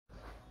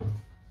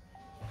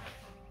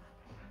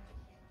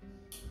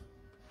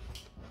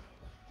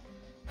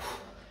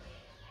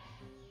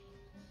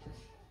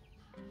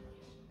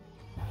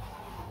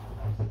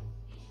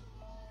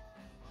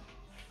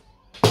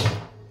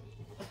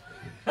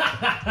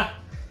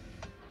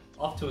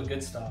Off to a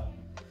good start.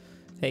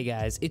 Hey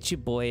guys, it's your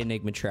boy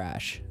Enigma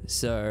Trash.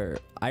 So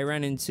I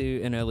ran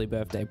into an early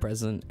birthday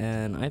present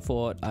and I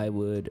thought I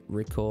would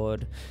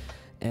record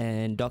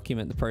and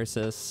document the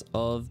process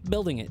of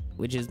building it,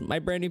 which is my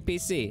brand new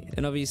PC.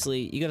 And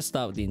obviously you gotta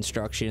start with the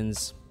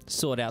instructions,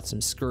 sort out some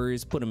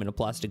screws, put them in a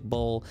plastic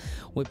ball,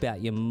 whip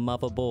out your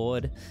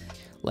motherboard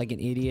like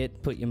an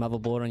idiot, put your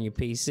motherboard on your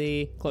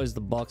PC, close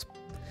the box,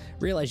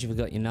 realize you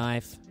forgot your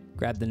knife,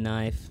 grab the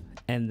knife,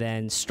 and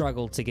then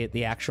struggle to get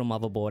the actual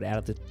motherboard out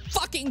of the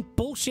fucking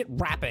bullshit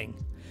wrapping.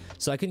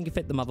 So I couldn't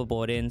fit the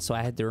motherboard in, so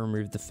I had to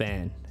remove the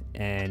fan.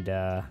 And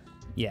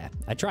yeah,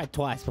 I tried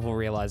twice before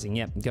realizing,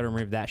 yep, gotta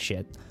remove that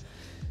shit.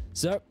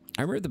 So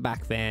I removed the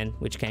back fan,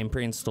 which came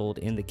pre-installed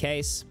in the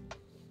case.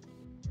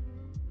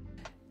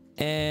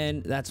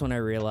 And that's when I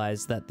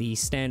realized that the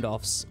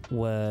standoffs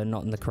were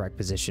not in the correct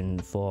position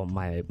for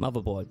my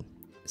motherboard.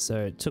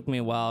 So it took me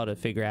a while to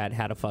figure out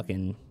how to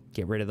fucking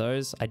get rid of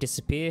those. I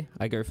disappear,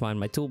 I go find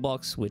my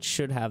toolbox, which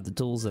should have the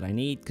tools that I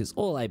need, because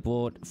all I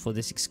bought for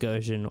this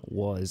excursion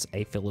was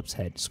a Phillips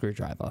head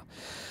screwdriver.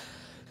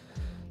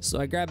 So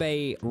I grab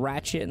a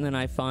ratchet and then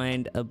I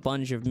find a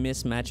bunch of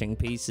mismatching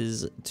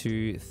pieces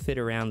to fit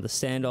around the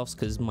standoffs,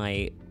 because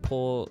my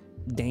poor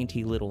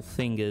dainty little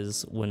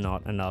fingers were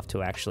not enough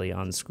to actually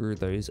unscrew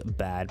those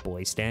bad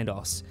boy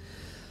standoffs.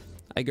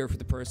 I go through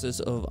the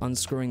process of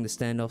unscrewing the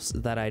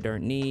standoffs that I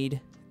don't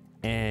need,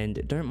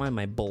 and don't mind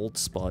my bald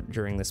spot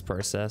during this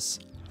process.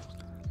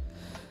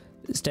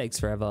 This takes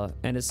forever,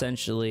 and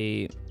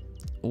essentially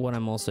what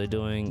I'm also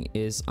doing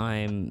is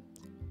I'm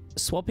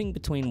swapping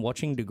between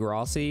watching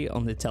Degrassi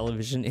on the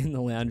television in the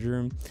lounge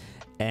room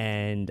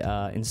and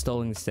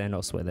installing the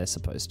standoffs where they're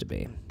supposed to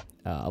be.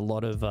 A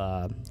lot of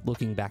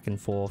looking back and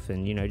forth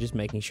and, you know, just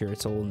making sure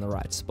it's all in the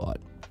right spot.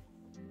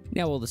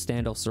 Now all the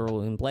standoffs are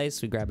all in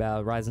place, we grab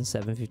our Ryzen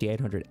 7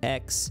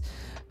 5800X,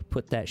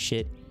 put that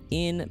shit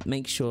in,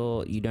 make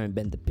sure you don't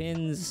bend the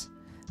pins.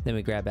 Then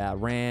we grab our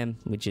RAM,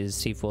 which is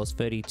GeForce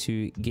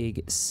 32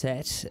 gig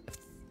set,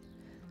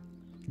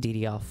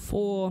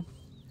 DDR4,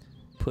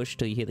 push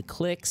till you hear the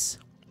clicks.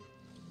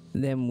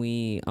 Then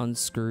we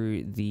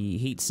unscrew the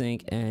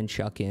heatsink and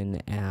chuck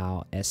in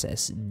our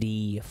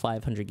SSD.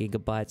 500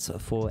 gigabytes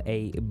for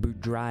a boot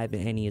drive,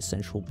 and any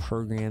essential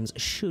programs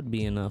should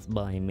be enough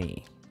by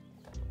me.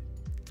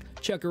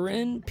 Chuck her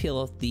in, peel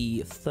off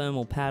the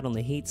thermal pad on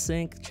the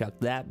heatsink, chuck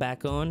that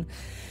back on,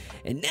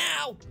 and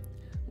now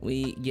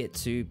we get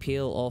to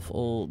peel off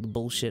all the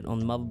bullshit on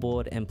the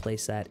motherboard and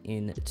place that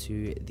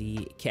into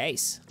the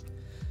case.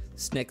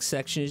 This next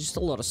section is just a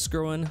lot of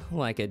screwing,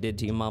 like I did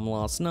to your mum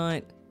last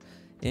night,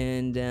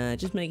 and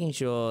just making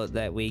sure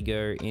that we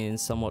go in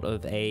somewhat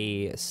of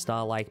a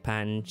star-like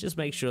pattern. Just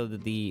make sure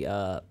that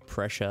the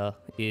pressure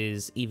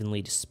is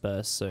evenly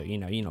dispersed, so you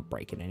know you're not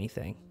breaking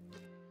anything.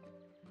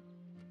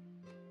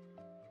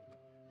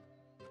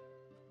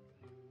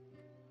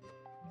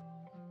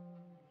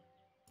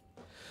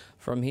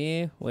 From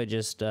here, we're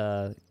just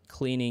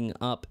cleaning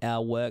up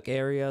our work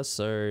area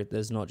so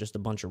there's not just a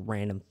bunch of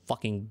random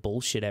fucking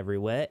bullshit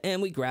everywhere,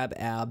 and we grab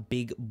our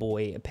big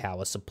boy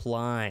power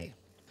supply.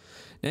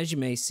 Now, as you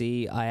may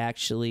see, I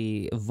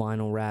actually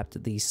vinyl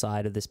wrapped the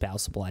side of this power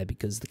supply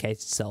because the case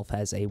itself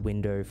has a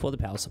window for the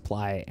power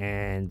supply,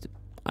 and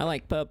I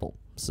like purple,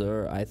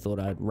 so I thought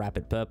I'd wrap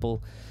it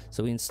purple.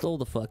 So we install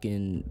the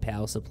fucking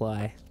power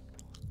supply.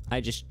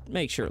 I just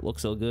make sure it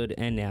looks all good,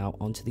 and now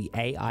onto the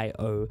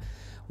AIO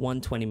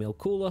 120ml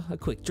cooler, a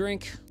quick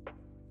drink.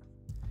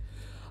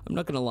 I'm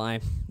not gonna lie,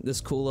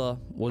 this cooler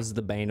was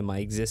the bane of my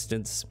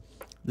existence.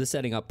 The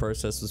setting up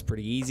process was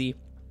pretty easy.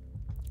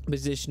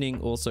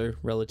 Positioning also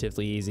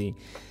relatively easy.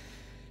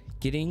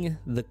 Getting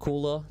the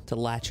cooler to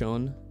latch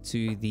on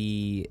to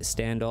the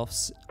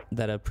standoffs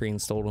that are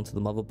pre-installed onto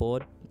the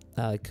motherboard,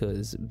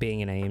 because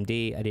being an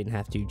AMD, I didn't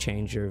have to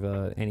change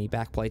over any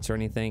backplates or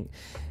anything.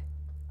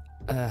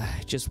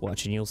 Just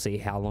watch and you'll see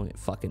how long it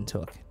fucking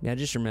took. Now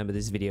just remember,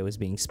 this video is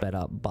being sped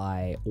up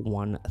by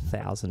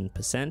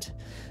 1000%,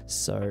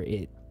 so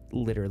it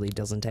literally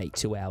doesn't take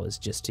 2 hours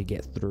just to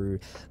get through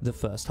the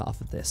first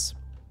half of this.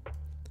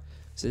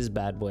 So this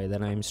bad boy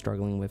that I'm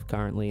struggling with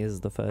currently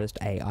is the first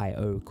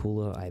AIO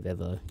cooler I've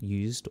ever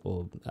used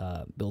or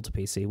built a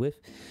PC with.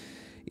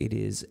 It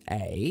is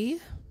a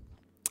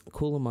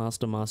Cooler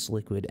Master Master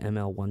Liquid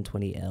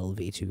ML120L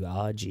V2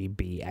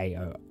 RGB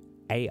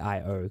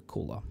AIO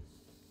cooler.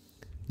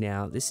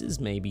 Now, this is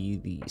maybe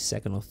the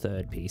second or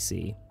third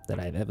PC that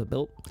I've ever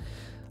built.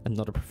 I'm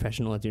not a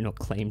professional, I do not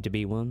claim to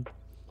be one.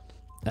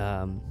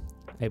 I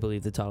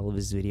believe the title of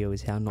this video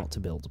is How Not to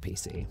Build a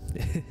PC.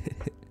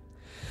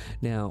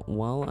 Now,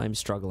 while I'm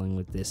struggling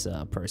with this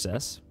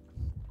process,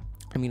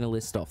 I'm going to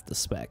list off the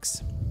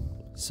specs.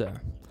 So,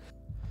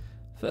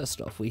 first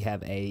off, we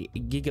have a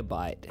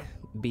Gigabyte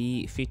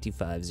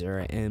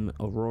B550M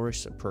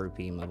Aorus Pro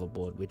P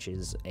motherboard, which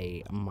is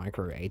a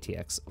micro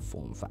ATX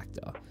form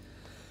factor.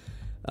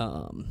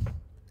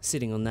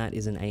 Sitting on that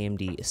is an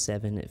AMD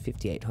 7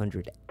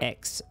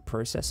 5800X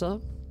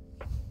processor.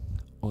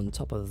 On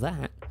top of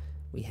that,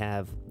 we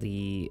have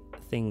the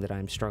thing that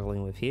I'm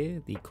struggling with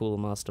here, the Cooler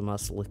Master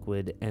Must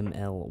Liquid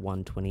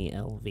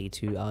ML120L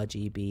V2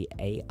 RGB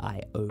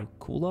AIO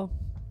cooler.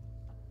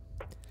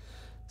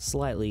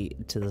 Slightly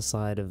to the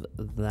side of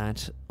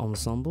that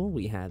ensemble,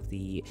 we have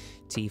the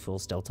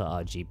T-Force Delta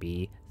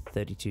RGB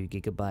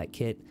 32GB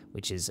kit,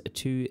 which is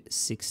two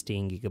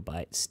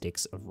 16GB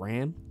sticks of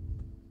RAM,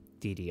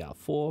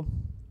 DDR4.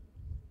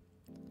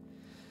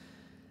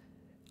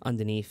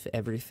 Underneath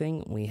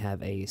everything, we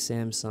have a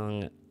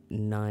Samsung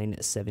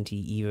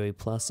 970 EVO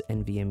Plus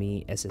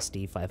NVMe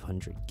SSD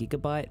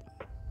 500GB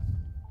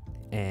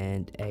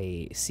and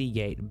a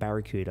Seagate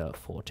Barracuda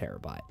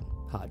 4TB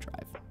hard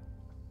drive.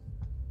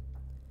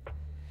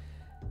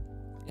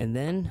 And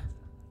then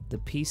the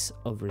piece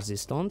of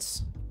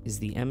resistance is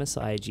the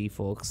MSI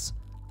GeForce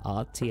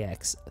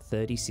RTX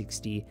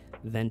 3060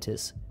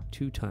 Ventus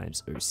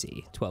 2x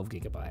OC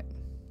 12GB.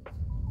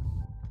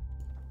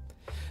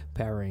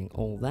 Powering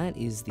all that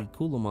is the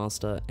Cooler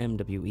Master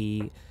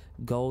MWE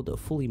Gold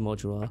fully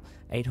modular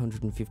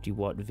 850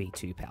 watt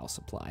V2 power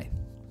supply.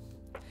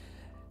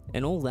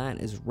 And all that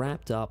is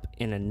wrapped up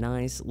in a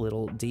nice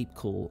little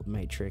Deepcool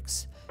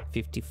Matrix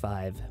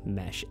 55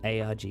 mesh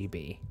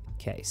ARGB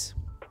case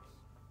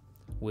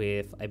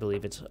with, I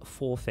believe it's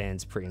 4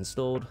 fans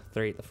pre-installed,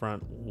 3 at the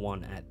front,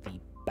 1 at the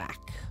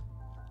back.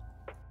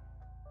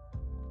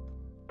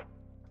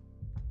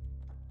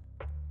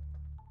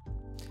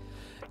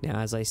 Now,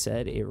 as I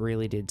said, it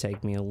really did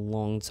take me a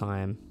long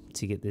time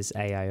to get this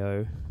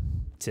AIO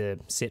to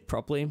sit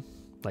properly,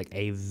 like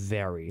a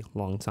very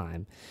long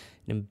time,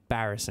 an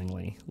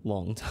embarrassingly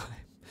long time,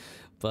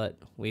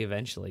 but we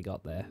eventually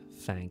got there,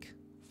 thank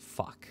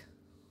fuck.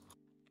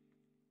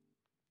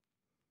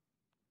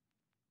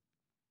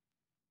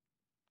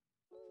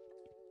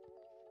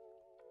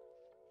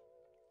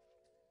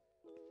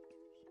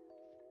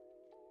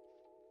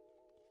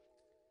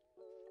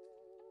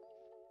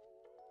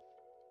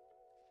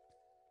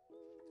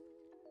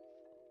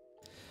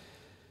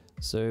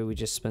 So we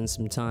just spent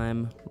some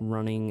time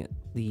running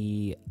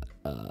the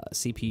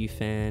CPU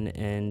fan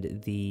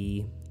and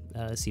the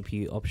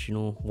CPU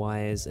optional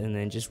wires, and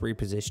then just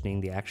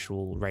repositioning the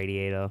actual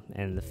radiator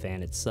and the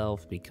fan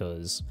itself,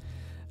 because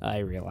I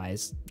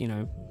realized, you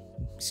know,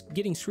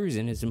 getting screws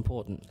in is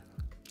important.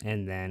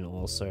 And then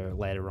also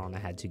later on I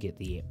had to get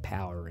the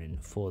power in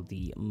for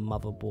the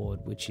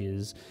motherboard, which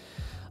is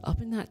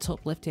up in that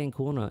top left hand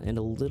corner and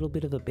a little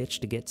bit of a bitch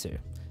to get to.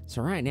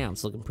 So right now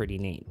it's looking pretty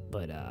neat,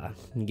 but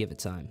give it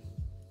time.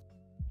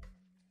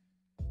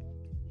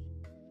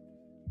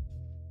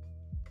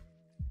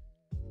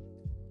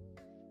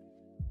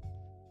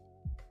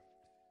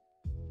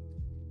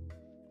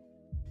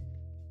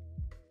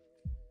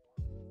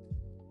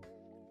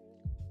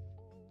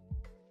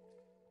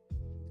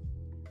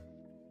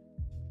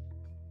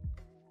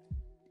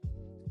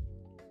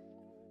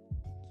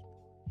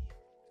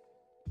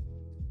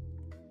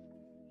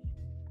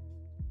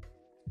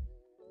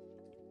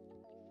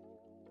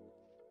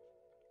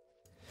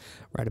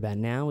 Right about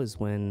now is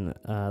when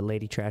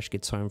Lady Trash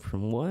gets home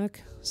from work.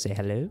 Say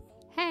hello.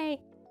 Hey.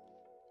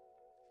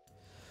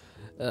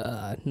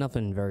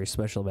 Nothing very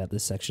special about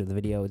this section of the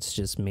video. It's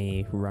just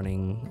me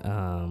running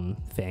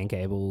fan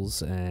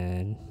cables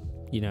and,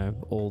 you know,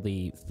 all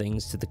the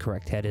things to the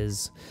correct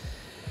headers.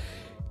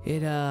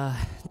 It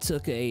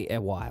took a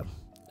while.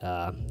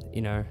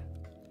 You know,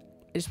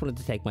 I just wanted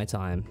to take my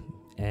time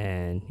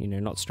and, you know,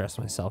 not stress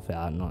myself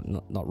out,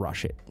 not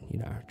rush it. You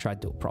know, try to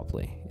do it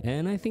properly,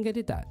 and I think I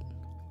did that.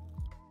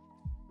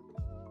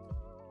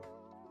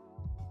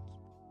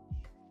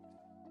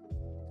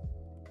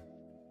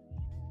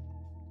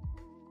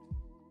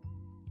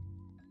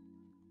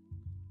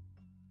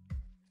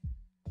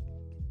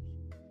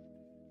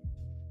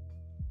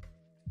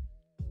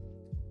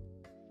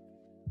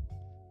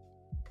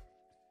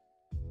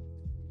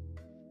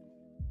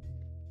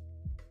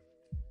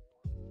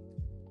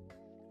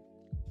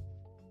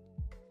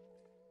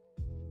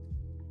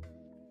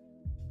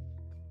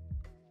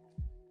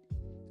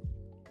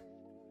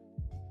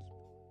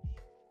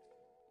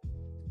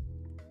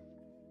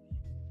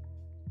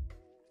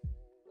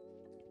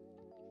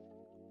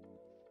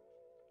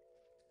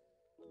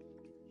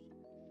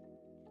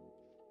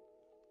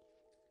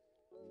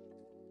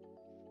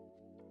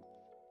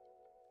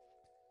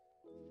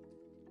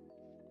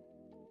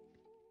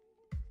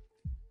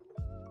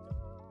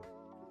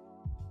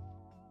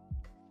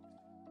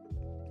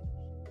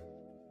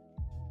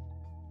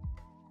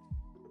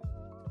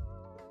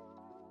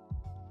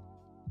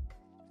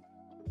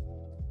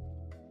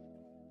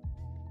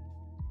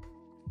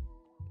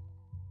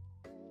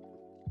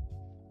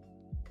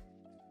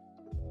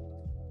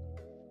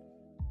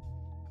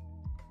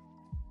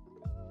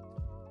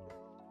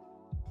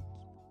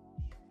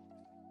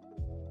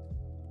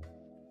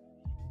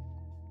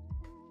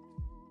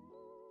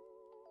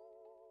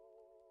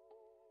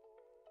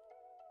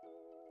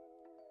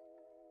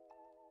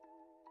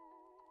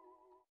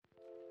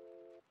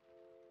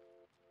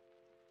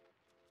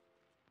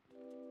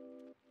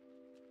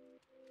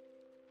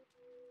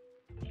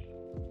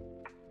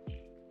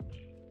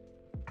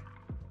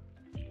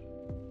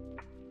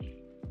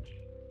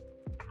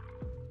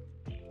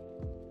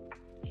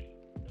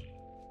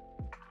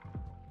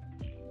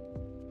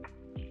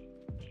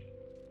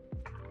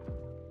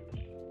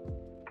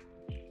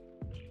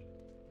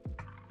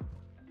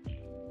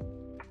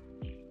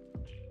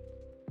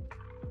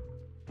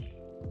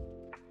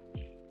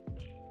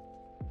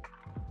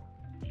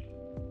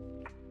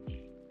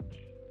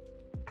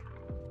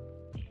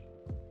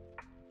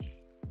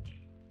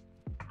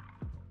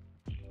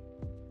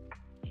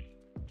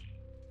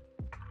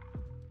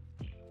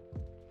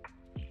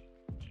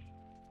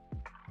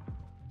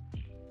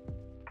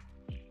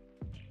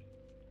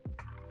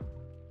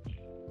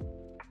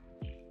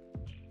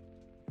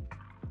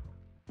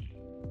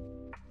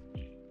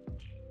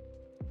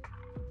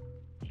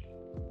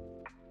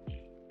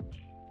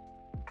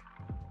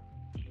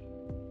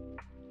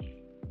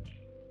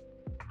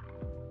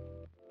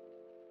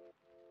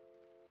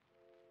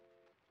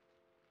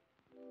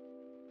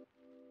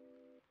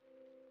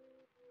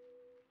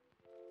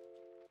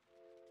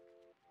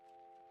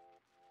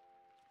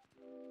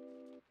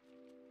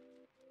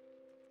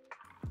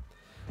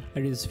 I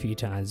do this a few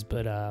times,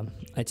 but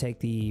I take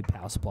the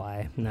power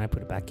supply and then I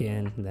put it back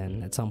in.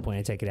 Then at some point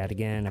I take it out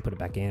again, I put it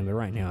back in. But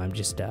right now I'm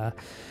just,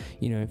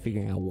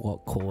 figuring out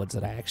what cords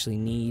that I actually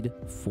need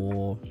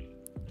for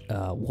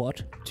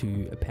what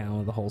to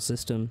power the whole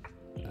system.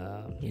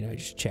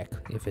 Just check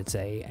if it's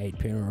a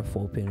 8-pin or a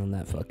 4-pin on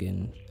that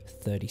fucking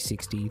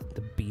 3060,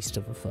 the beast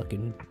of a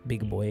fucking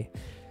big boy.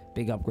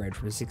 Big upgrade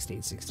from a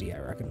 1660, I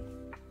reckon.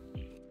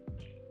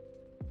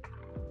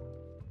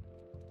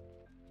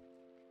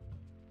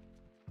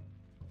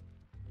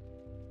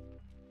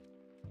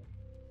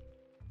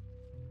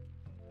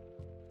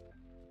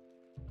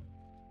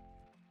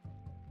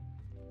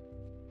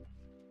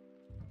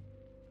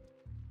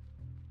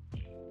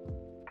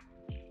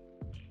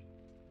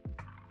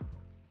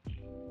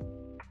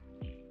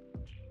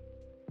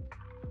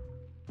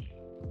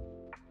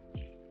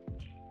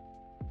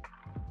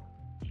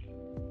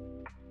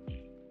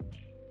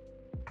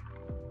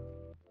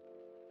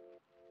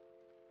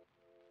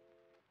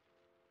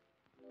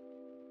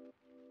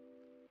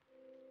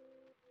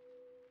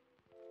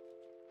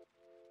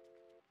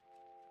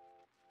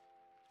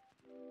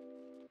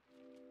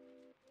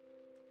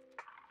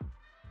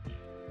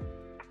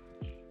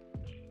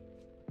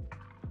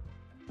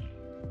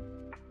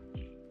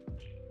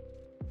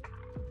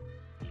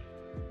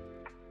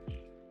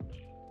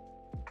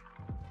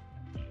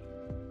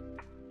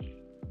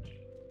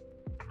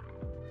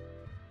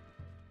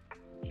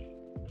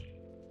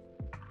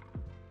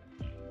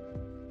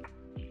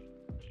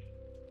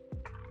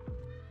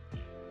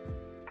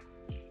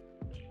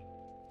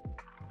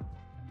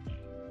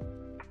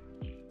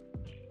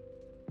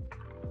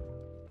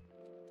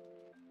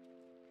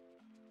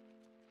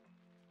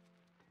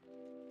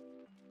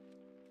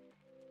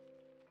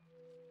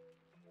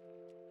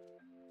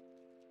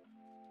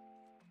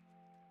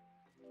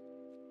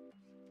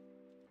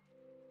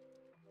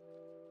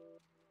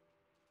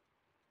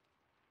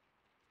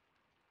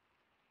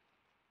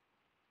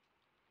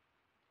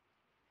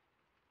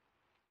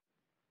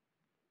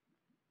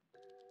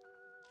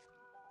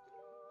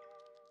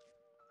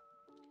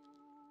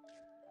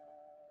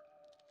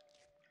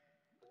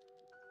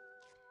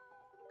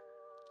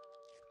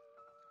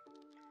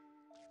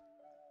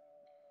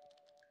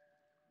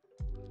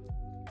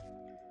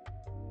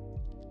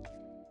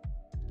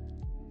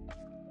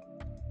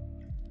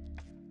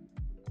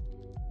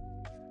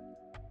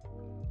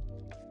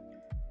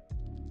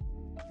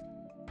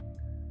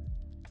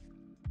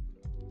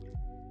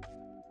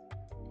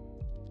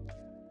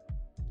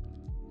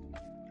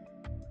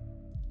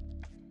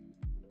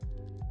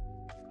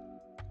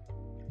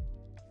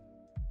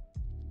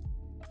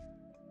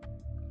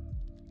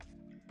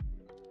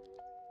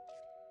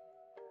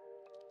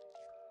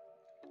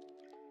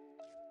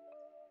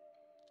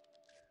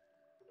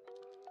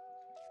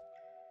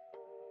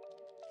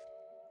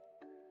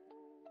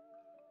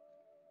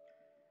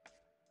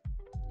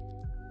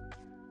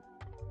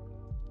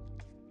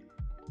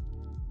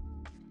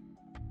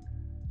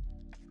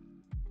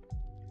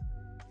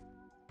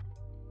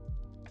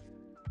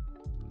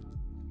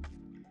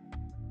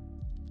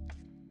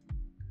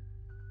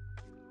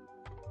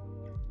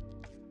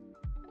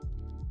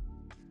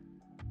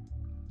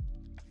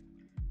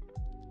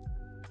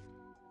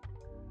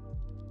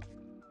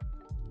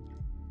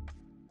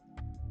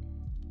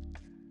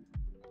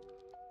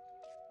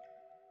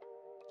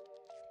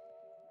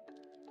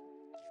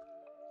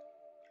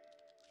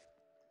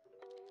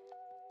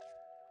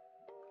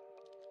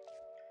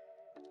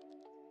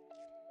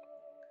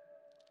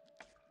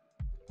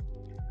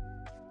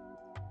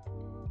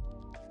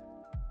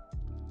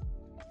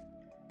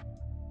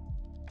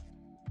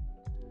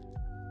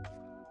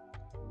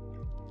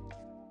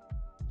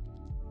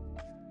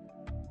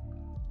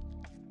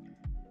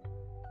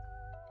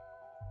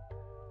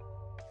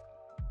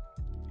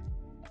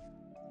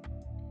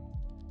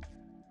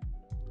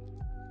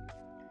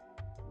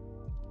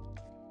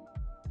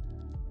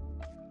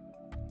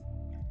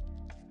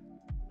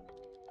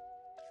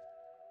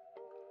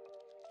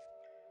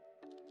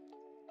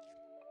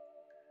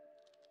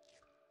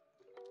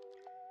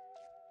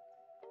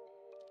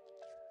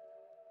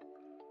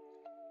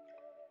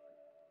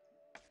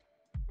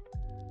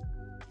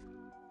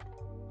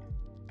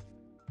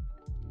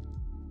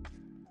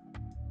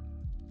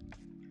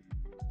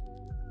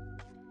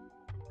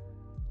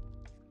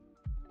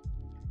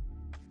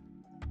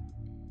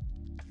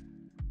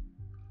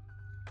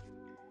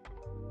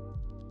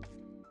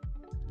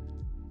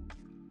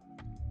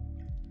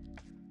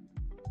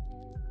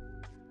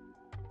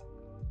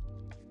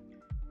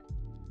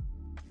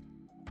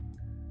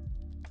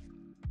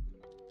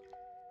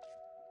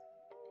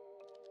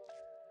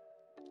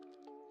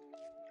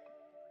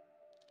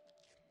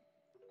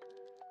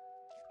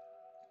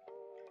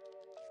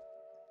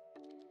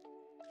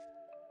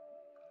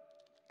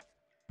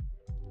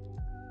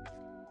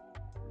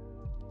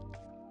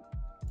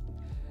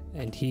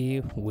 And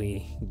here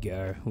we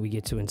go. We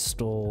get to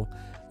install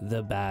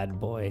the bad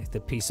boy, the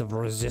piece of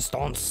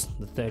resistance,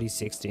 the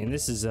 3060. And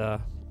this is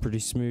pretty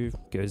smooth,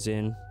 goes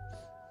in,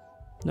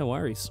 no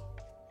worries.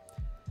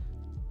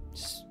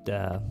 Just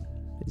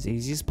as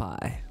easy as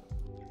pie.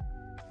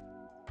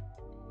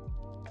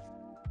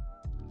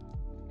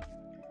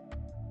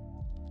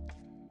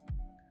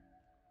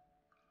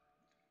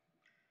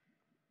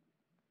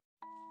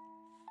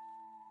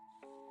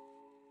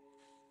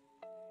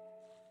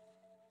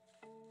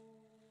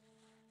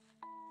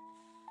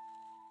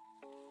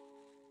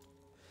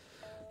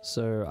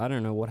 So I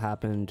don't know what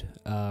happened.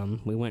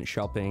 We went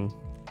shopping,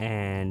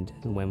 and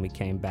when we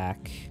came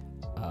back,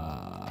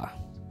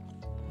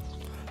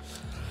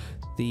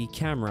 the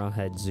camera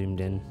had zoomed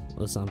in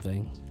or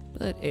something.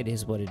 But it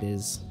is what it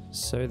is.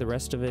 So the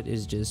rest of it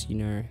is just, you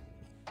know,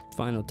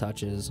 final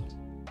touches,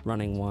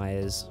 running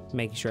wires,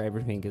 making sure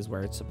everything is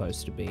where it's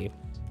supposed to be.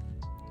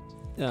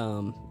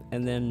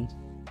 And then,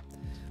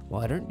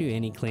 well, I don't do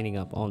any cleaning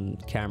up on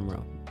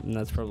camera, and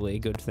that's probably a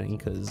good thing,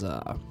 because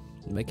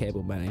my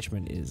cable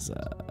management is,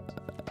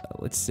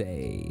 let's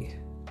say,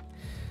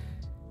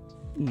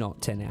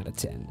 not 10 out of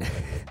 10.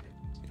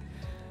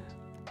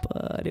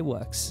 But it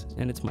works,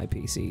 and it's my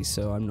PC,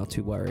 so I'm not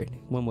too worried.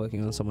 When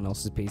working on someone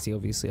else's PC,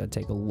 obviously I'd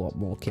take a lot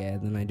more care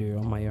than I do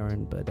on my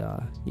own, but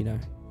you know,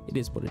 it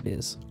is what it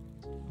is.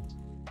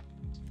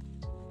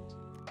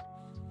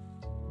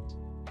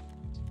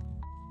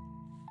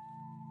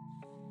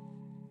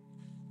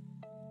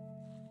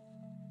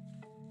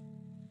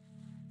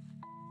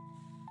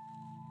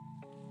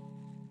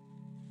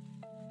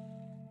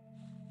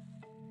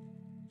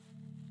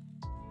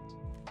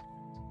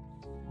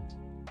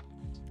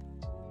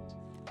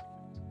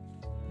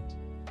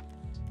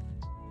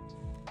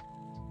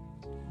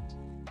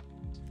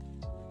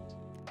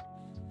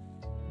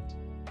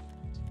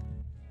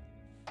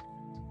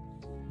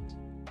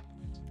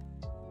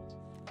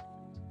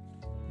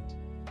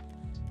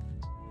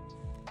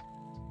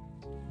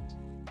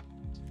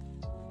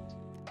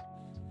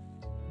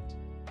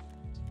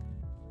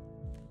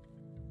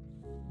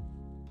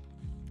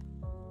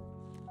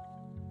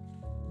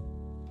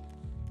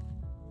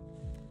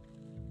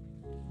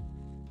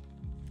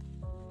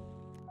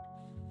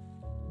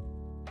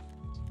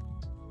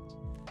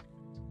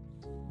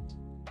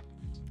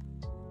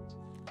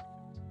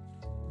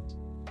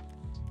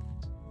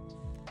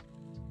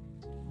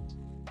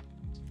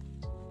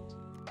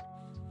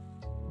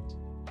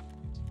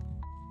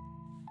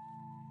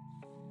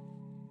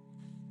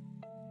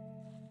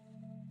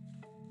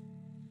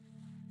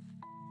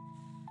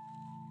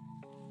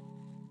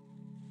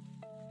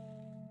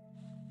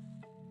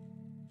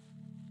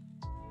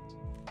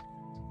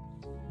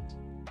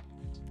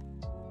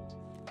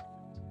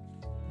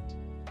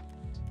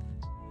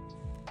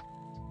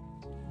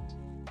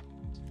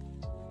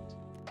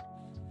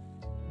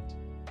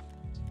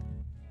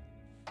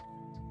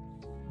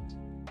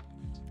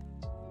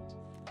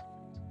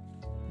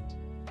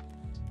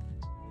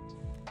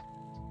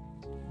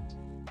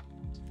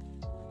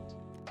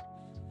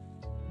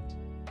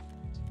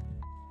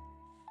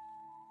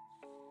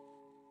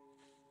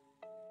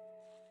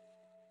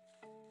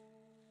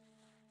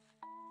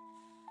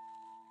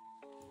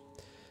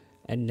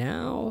 And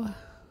now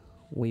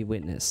we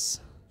witness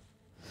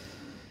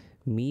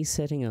me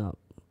setting up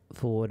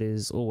for what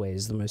is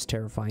always the most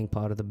terrifying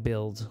part of the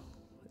build,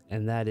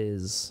 and that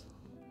is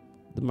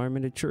the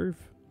moment of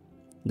truth.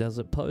 Does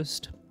it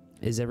post?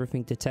 Is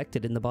everything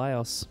detected in the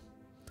BIOS?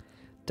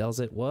 Does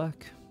it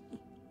work?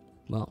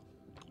 Well,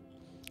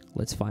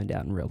 let's find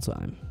out in real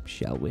time,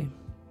 shall we?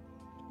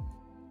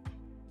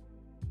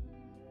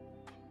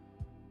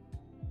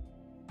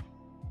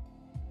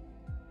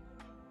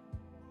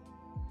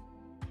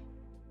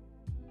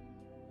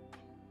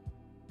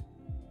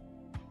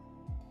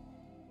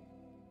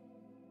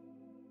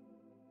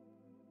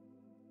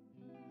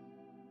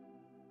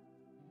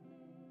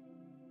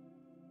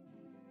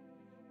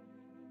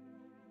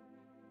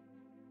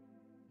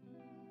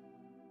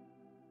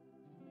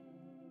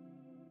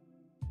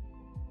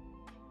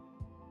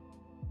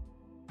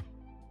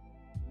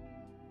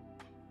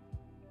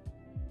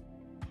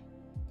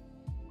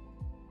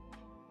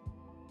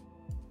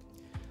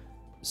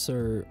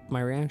 So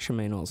my reaction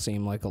may not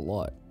seem like a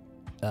lot,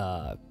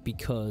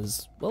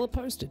 because, well, it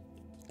posted,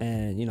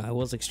 and you know, I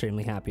was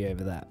extremely happy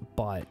over that.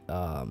 But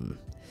one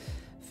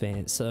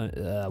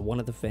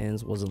of the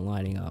fans wasn't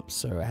lighting up,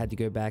 so I had to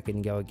go back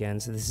and go again.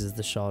 So this is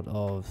the shot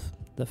of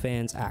the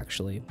fans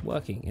actually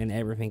working and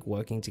everything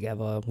working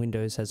together.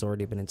 Windows has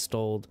already been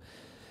installed.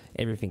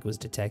 Everything was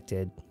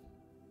detected.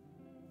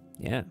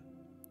 Yeah,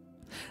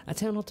 I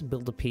tell not to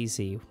build a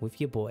PC with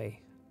your boy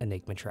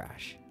Enigma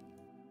Trash.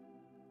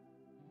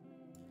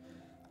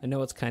 I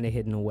know it's kind of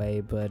hidden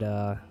away, but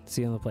it's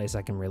the only place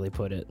I can really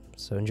put it.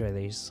 So enjoy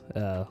these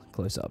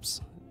close-ups.